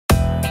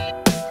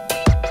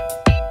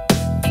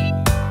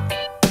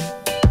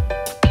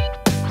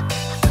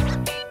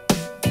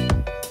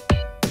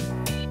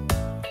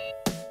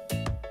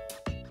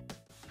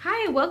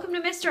welcome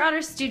to Mr.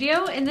 Otter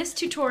Studio. In this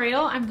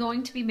tutorial, I'm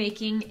going to be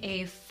making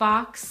a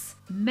fox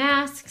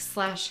mask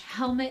slash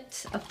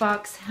helmet, a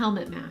fox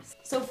helmet mask.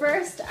 So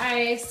first,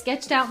 I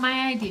sketched out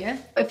my idea.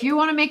 If you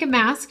want to make a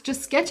mask,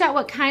 just sketch out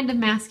what kind of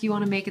mask you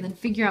want to make and then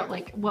figure out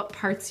like what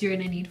parts you're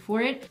going to need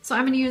for it. So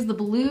I'm going to use the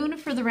balloon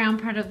for the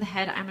round part of the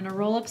head. I'm going to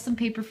roll up some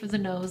paper for the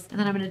nose, and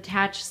then I'm going to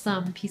attach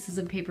some pieces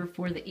of paper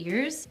for the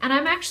ears. And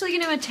I'm actually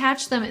going to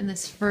attach them in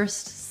this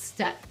first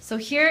step. So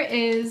here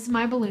is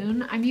my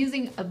balloon. I'm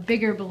using a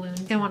bigger balloon.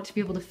 I want it to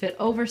be able to fit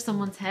over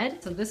someone's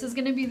head. So this is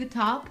going to be the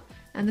top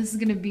and this is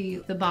going to be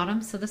the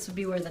bottom. So this would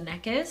be where the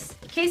neck is.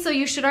 Okay, so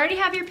you should already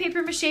have your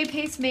papier-mâché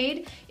paste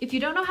made. If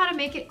you don't know how to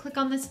make it, click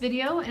on this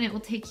video and it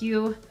will take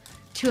you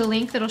to a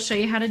link that'll show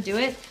you how to do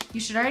it. You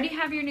should already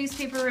have your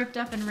newspaper ripped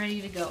up and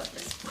ready to go at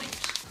this point.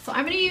 So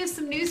I'm going to use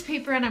some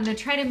newspaper and I'm going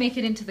to try to make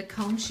it into the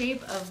cone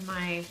shape of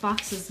my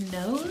fox's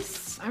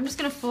nose. I'm just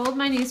going to fold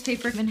my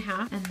newspaper in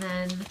half and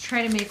then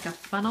try to make a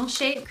funnel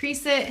shape.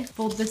 Crease it,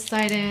 fold this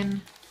side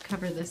in,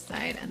 cover this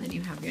side, and then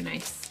you have your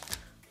nice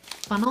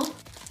funnel.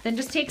 Then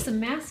just take some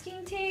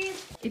masking tape.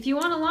 If you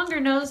want a longer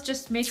nose,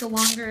 just make a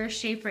longer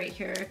shape right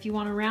here. If you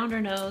want a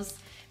rounder nose,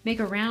 make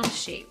a round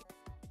shape.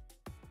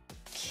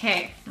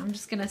 Okay, I'm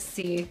just going to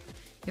see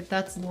if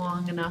that's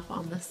long enough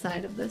on the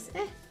side of this.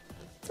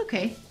 It's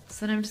okay.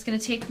 So then I'm just going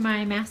to take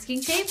my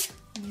masking tape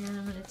and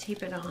I'm going to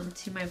tape it on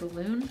to my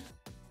balloon.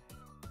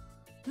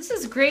 This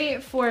is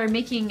great for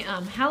making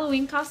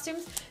Halloween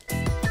costumes.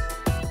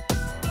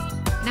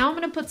 Now I'm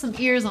going to put some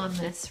ears on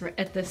this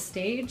at this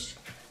stage.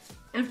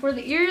 And for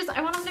the ears,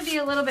 I want them to be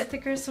a little bit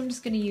thicker, so I'm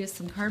just going to use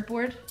some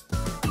cardboard.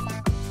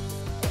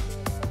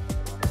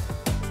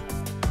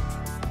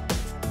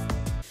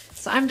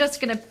 So I'm just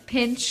going to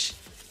pinch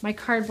my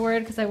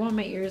cardboard because I want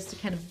my ears to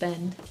kind of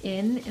bend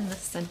in the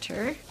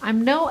center.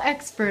 I'm no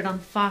expert on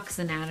fox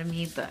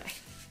anatomy, but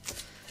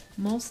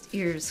most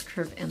ears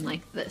curve in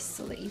like this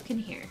so that you can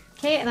hear.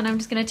 Okay, and then I'm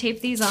just gonna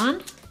tape these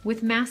on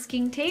with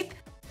masking tape.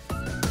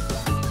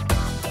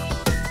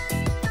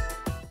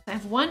 I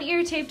have one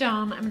ear taped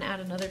on. I'm gonna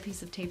add another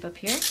piece of tape up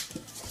here.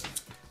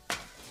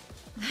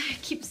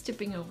 It keeps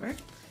tipping over.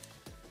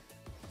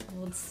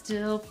 Hold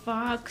still,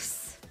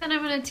 fox. Then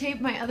I'm gonna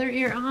tape my other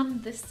ear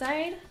on this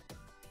side.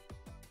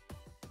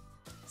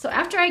 So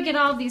after I get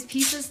all of these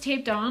pieces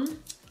taped on,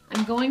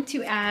 I'm going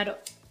to add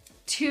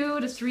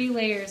 2 to 3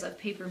 layers of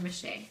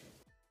papier-mâché.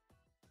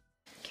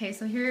 Okay,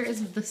 so here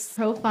is the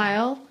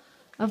profile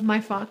of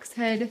my fox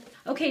head.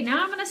 Okay,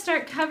 now I'm gonna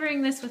start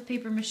covering this with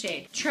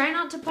papier-mâché. Try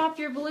not to pop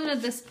your balloon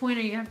at this point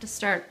or you have to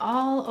start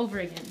all over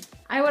again.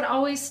 I would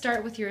always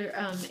start with your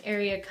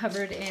area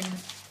covered in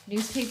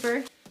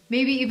newspaper,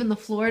 maybe even the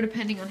floor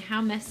depending on how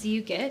messy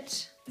you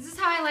get. This is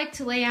how I like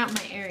to lay out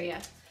my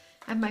area.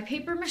 I have my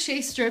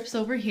papier-mâché strips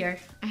over here.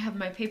 I have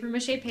my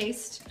papier-mâché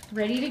paste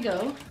ready to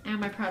go, and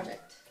my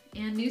project,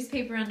 and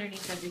newspaper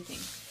underneath everything.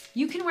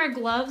 You can wear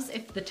gloves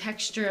if the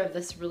texture of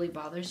this really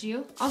bothers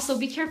you. Also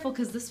be careful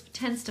because this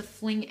tends to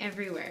fling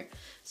everywhere.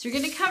 So you're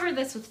gonna cover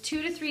this with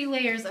 2 to 3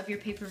 layers of your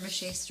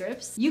papier-mâché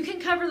strips. You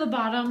can cover the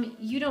bottom.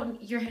 You're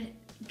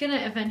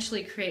gonna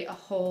eventually create a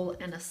hole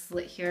and a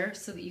slit here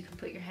so that you can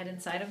put your head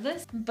inside of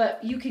this,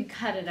 but you can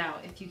cut it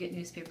out if you get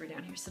newspaper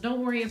down here. So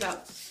don't worry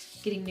about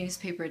getting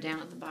newspaper down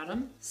at the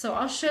bottom. So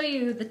I'll show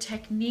you the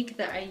technique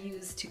that I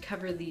use to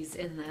cover these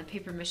in the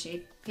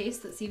papier-mâché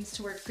paste that seems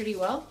to work pretty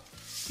well.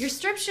 Your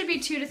strip should be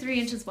 2 to 3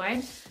 inches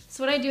wide.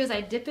 So what I do is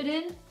I dip it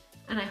in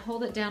and I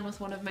hold it down with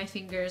one of my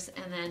fingers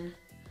and then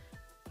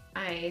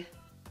I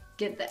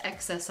get the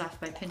excess off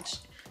by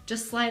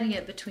just sliding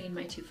it between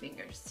my 2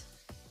 fingers.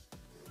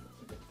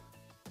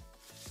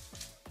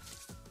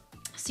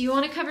 So you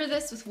want to cover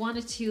this with 1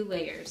 to 2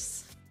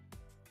 layers.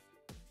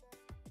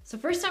 So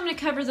first I'm going to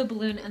cover the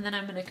balloon and then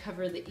I'm going to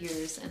cover the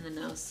ears and the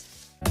nose.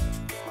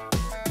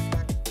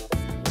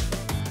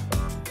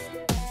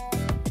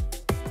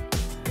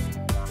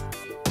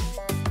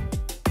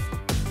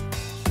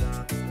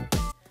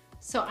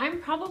 So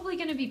I'm probably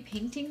going to be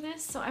painting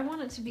this, so I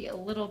want it to be a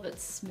little bit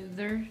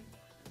smoother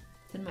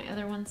than my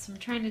other ones. So I'm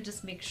trying to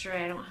just make sure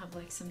I don't have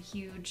like some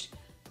huge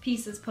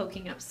pieces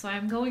poking up. So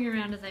I'm going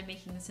around as I'm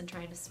making this and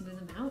trying to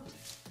smooth them out.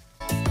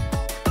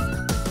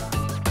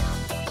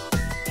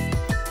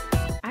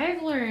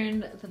 I've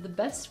learned that the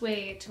best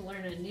way to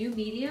learn a new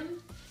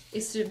medium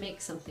is to make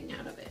something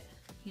out of it.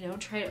 You know,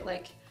 try to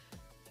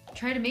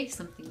make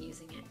something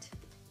using it.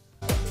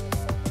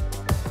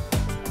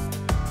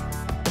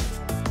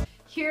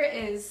 Here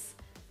is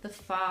the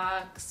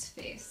fox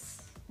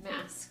face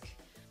mask.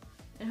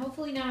 And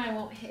hopefully now I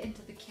won't hit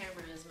into the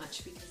camera as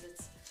much because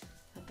it's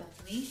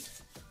above me.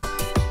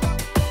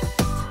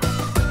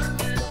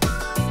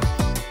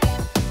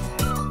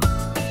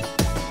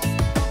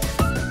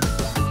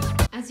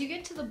 As you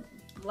get to the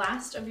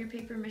last of your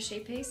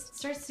papier-mâché paste, it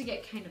starts to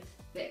get kind of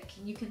thick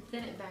and you can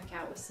thin it back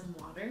out with some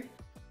water.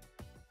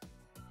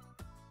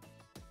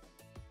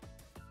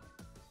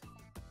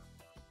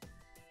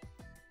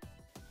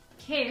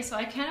 Okay, so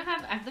I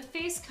have the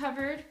face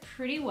covered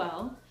pretty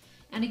well.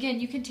 And again,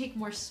 you can take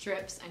more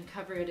strips and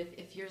cover it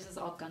if yours is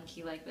all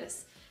gunky like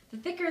this. The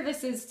thicker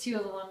this is too,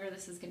 the longer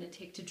this is gonna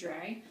take to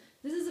dry.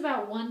 This is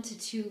about 1 to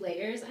 2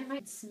 layers. I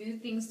might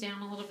smooth things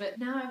down a little bit.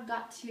 Now I've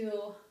got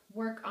to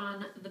work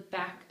on the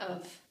back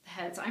of the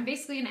head. So I'm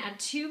basically gonna add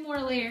 2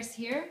 more layers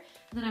here,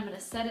 and then I'm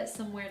gonna set it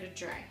somewhere to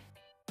dry.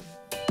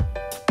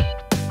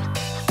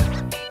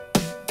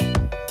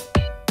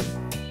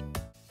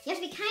 You have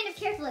to be kind of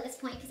careful at this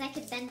point because I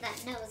could bend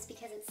that nose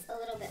because it's a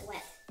little bit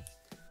wet.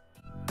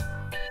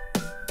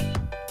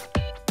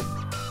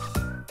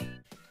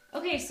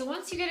 Okay, so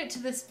once you get it to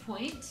this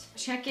point,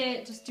 check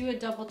it, just do a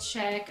double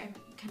check. I'm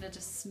kind of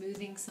just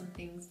smoothing some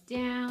things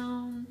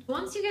down.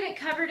 Once you get it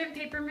covered in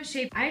paper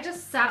mache, I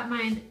just sat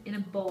mine in a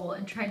bowl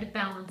and tried to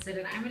balance it,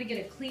 and I'm gonna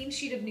get a clean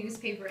sheet of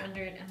newspaper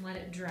under it and let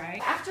it dry.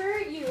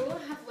 After you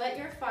have let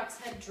your fox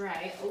head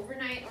dry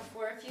overnight or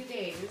for a few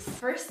days,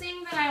 first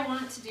thing that I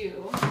want to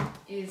do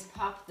is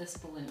pop this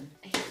balloon.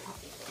 I hate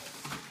popping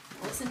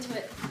balloons. Listen to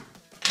it.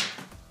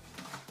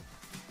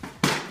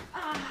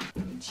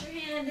 Put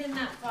your hand in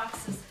that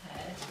fox's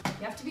head.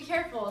 You have to be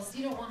careful so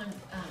you don't want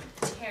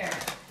to tear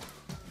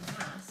the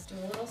mask. Do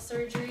a little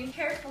surgery.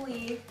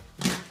 Carefully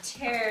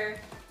tear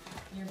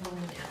your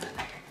balloon out of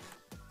there.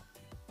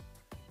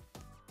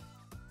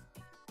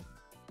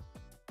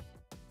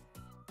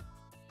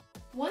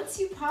 Once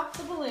you pop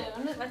the balloon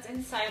that's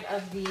inside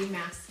of the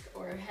mask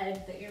or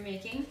head that you're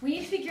making, we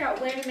need to figure out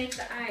where to make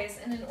the eyes,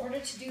 and in order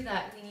to do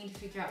that, we need to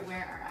figure out where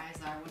our eyes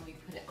are when we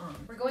put it on.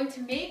 We're going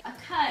to make a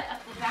cut up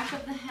the back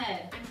of the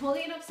head. I'm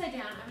holding it upside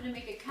down. I'm going to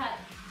make a cut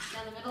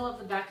down the middle of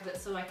the back of it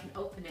so I can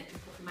open it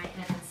and put my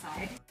head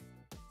inside.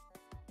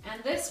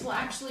 And this will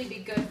actually be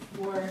good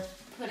for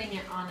putting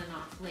it on and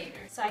off later.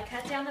 So I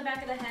cut down the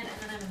back of the head,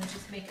 and then I'm going to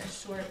just make a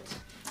short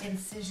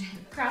incision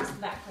across the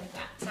back like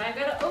that. So I've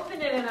got to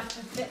open it enough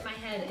to fit my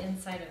head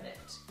inside of it.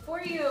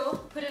 Before you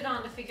put it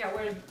on to figure out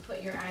where to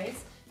put your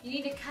eyes, you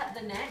need to cut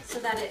the neck so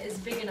that it is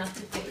big enough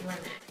to fit your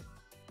neck.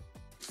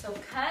 So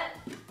cut.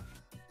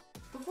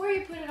 Before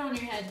you put it on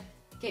your head,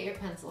 get your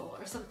pencil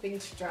or something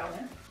to draw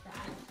with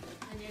that.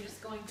 And you're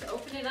just going to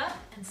open it up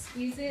and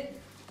squeeze it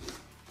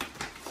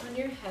on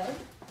your head.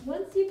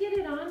 Once you get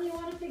it on, you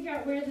want to figure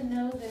out where the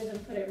nose is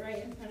and put it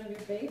right in front of your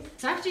face.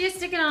 So after you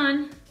stick it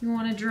on, you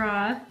want to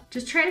draw,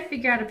 just try to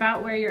figure out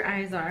about where your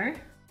eyes are.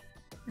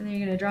 And then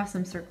you're going to draw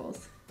some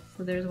circles.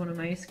 So there's one of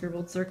my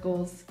scribbled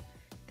circles.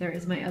 There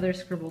is my other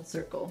scribbled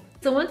circle.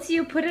 So once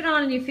you put it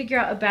on and you figure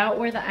out about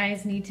where the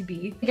eyes need to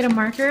be, get a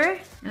marker,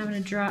 and I'm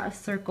going to draw a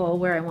circle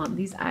where I want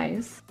these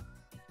eyes.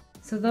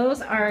 So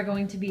those are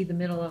going to be the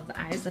middle of the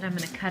eyes that I'm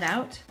going to cut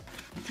out.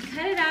 To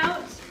cut it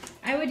out,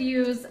 I would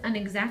use an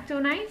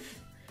X-Acto knife.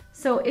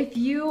 So if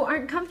you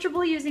aren't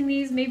comfortable using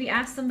these, maybe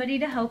ask somebody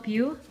to help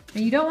you.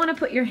 And you don't want to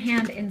put your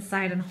hand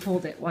inside and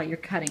hold it while you're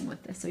cutting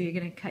with this. So you're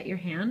going to cut your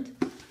hand.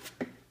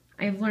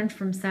 I've learned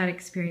from sad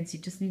experience, you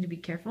just need to be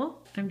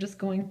careful. I'm just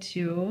going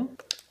to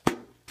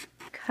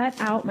cut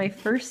out my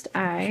first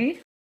eye.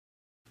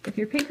 If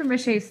your paper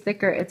mache is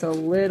thicker, it's a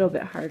little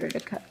bit harder to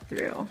cut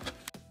through.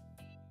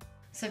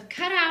 So I've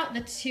cut out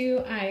the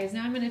 2 eyes.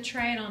 Now I'm going to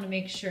try it on to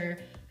make sure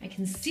I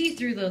can see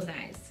through those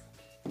eyes.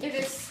 If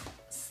it's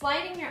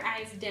sliding your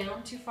eyes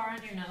down too far on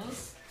your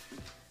nose,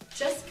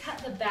 just cut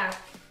the back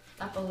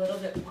up a little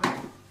bit more.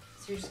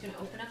 So you're just going to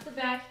open up the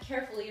back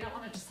carefully. You don't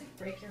want to just like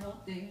break your whole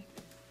thing.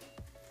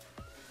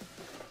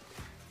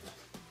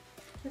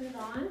 Put it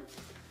on.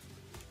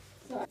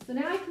 So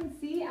now I can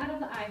see out of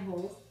the eye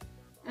holes,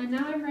 and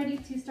now I'm ready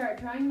to start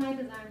drawing my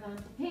designs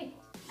onto paint.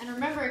 And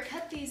remember,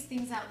 cut these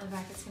things out in the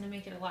back. It's going to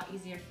make it a lot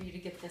easier for you to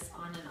get this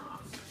on and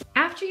off.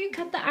 After you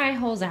cut the eye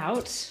holes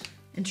out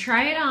and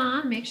try it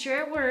on, make sure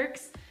it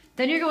works,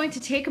 then you're going to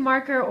take a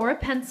marker or a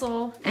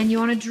pencil and you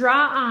want to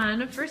draw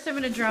on. First I'm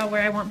going to draw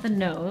where I want the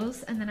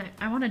nose, and then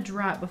I want to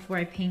draw it before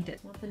I paint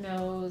it. I want the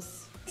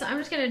nose. So I'm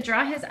just going to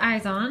draw his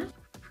eyes on.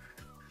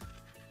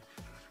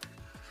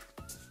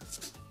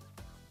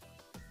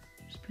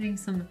 Just putting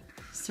some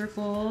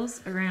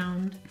circles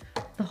around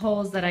the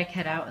holes that I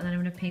cut out, and then I'm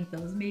going to paint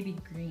those maybe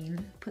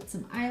green. Put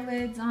some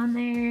eyelids on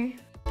there.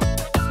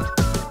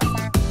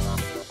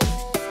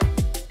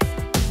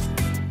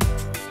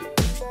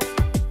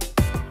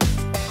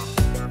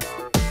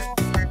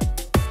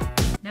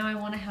 Now I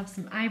want to have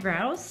some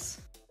eyebrows.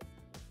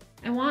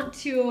 I want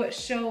to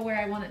show where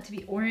I want it to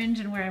be orange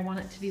and where I want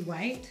it to be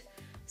white.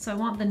 So I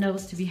want the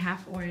nose to be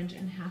half orange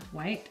and half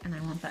white, and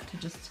I want that to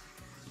just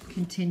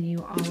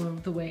continue all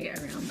of the way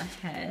around the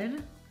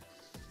head.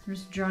 I'm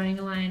just drawing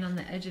a line on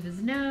the edge of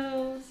his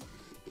nose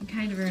and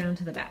kind of around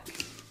to the back.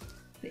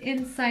 The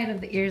inside of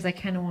the ears I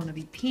kind of want to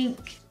be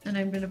pink, and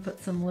I'm going to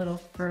put some little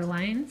fur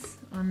lines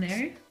on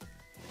there.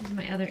 Here's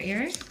my other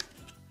ear.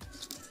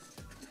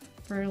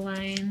 Fur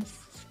lines.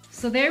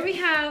 So there we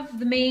have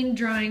the main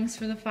drawings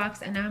for the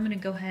fox, and now I'm going to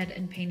go ahead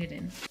and paint it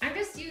in. I'm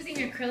just using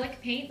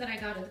acrylic paint that I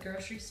got at the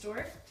grocery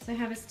store. So I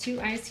have his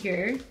 2 eyes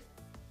here. I'm going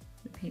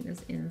to paint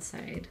this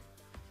inside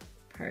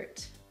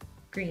part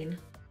green.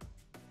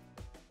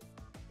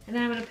 And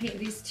then I'm going to paint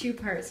these 2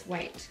 parts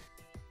white.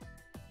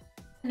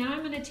 Now I'm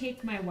going to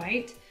take my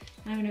white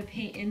and I'm going to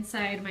paint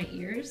inside my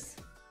ears.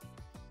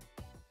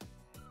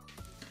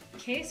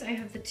 Okay, so I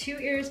have the 2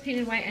 ears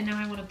painted white, and now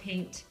I want to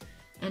paint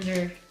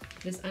under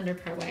this under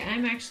part white.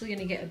 I'm actually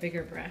going to get a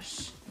bigger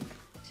brush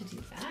to do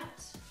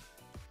that.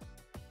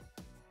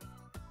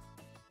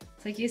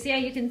 So like you see how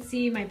you can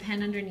see my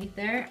pen underneath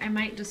there? I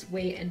might just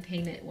wait and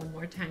paint it one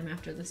more time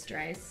after this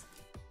dries.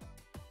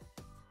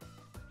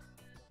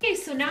 Okay,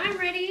 so now I'm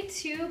ready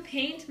to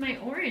paint my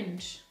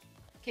orange.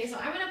 Okay, so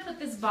I'm gonna put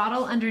this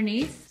bottle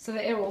underneath so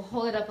that it will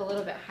hold it up a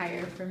little bit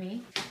higher for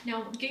me.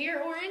 Now get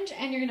your orange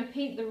and you're gonna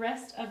paint the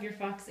rest of your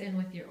fox in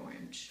with your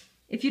orange.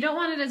 If you don't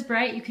want it as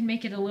bright, you can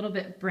make it a little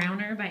bit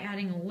browner by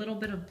adding a little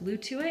bit of blue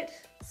to it.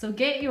 So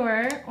get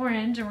your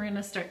orange and we're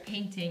gonna start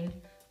painting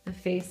the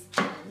face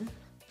in.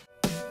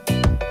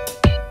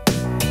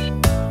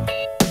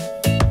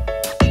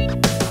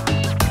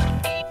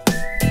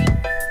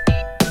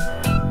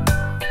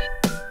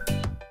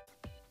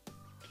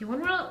 Okay,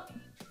 one real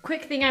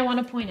quick thing I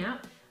want to point out,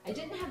 I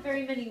didn't have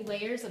very many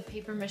layers of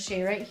paper mache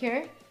right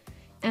here,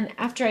 and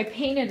after I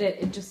painted it,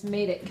 it just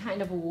made it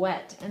kind of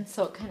wet, and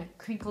so it kind of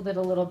crinkled it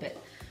a little bit.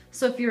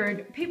 So if your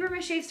paper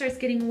mache starts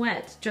getting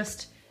wet,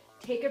 just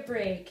take a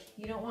break.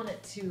 You don't want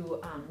it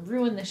to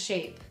ruin the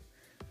shape.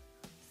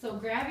 So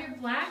grab your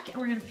black, and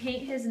we're going to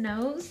paint his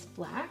nose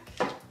black,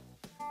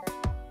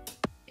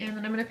 and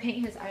then I'm going to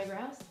paint his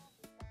eyebrows,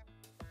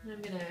 and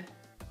I'm going to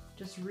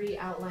just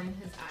re-outline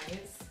his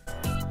eyes.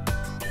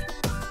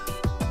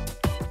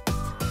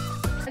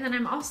 And then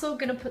I'm also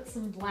gonna put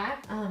some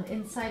black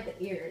inside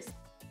the ears.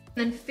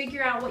 Then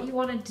figure out what you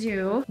wanna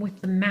do with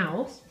the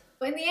mouth.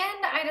 In the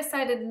end, I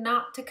decided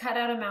not to cut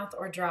out a mouth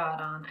or draw it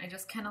on. I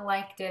just kinda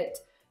liked it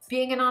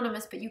being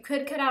anonymous, but you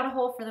could cut out a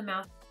hole for the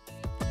mouth.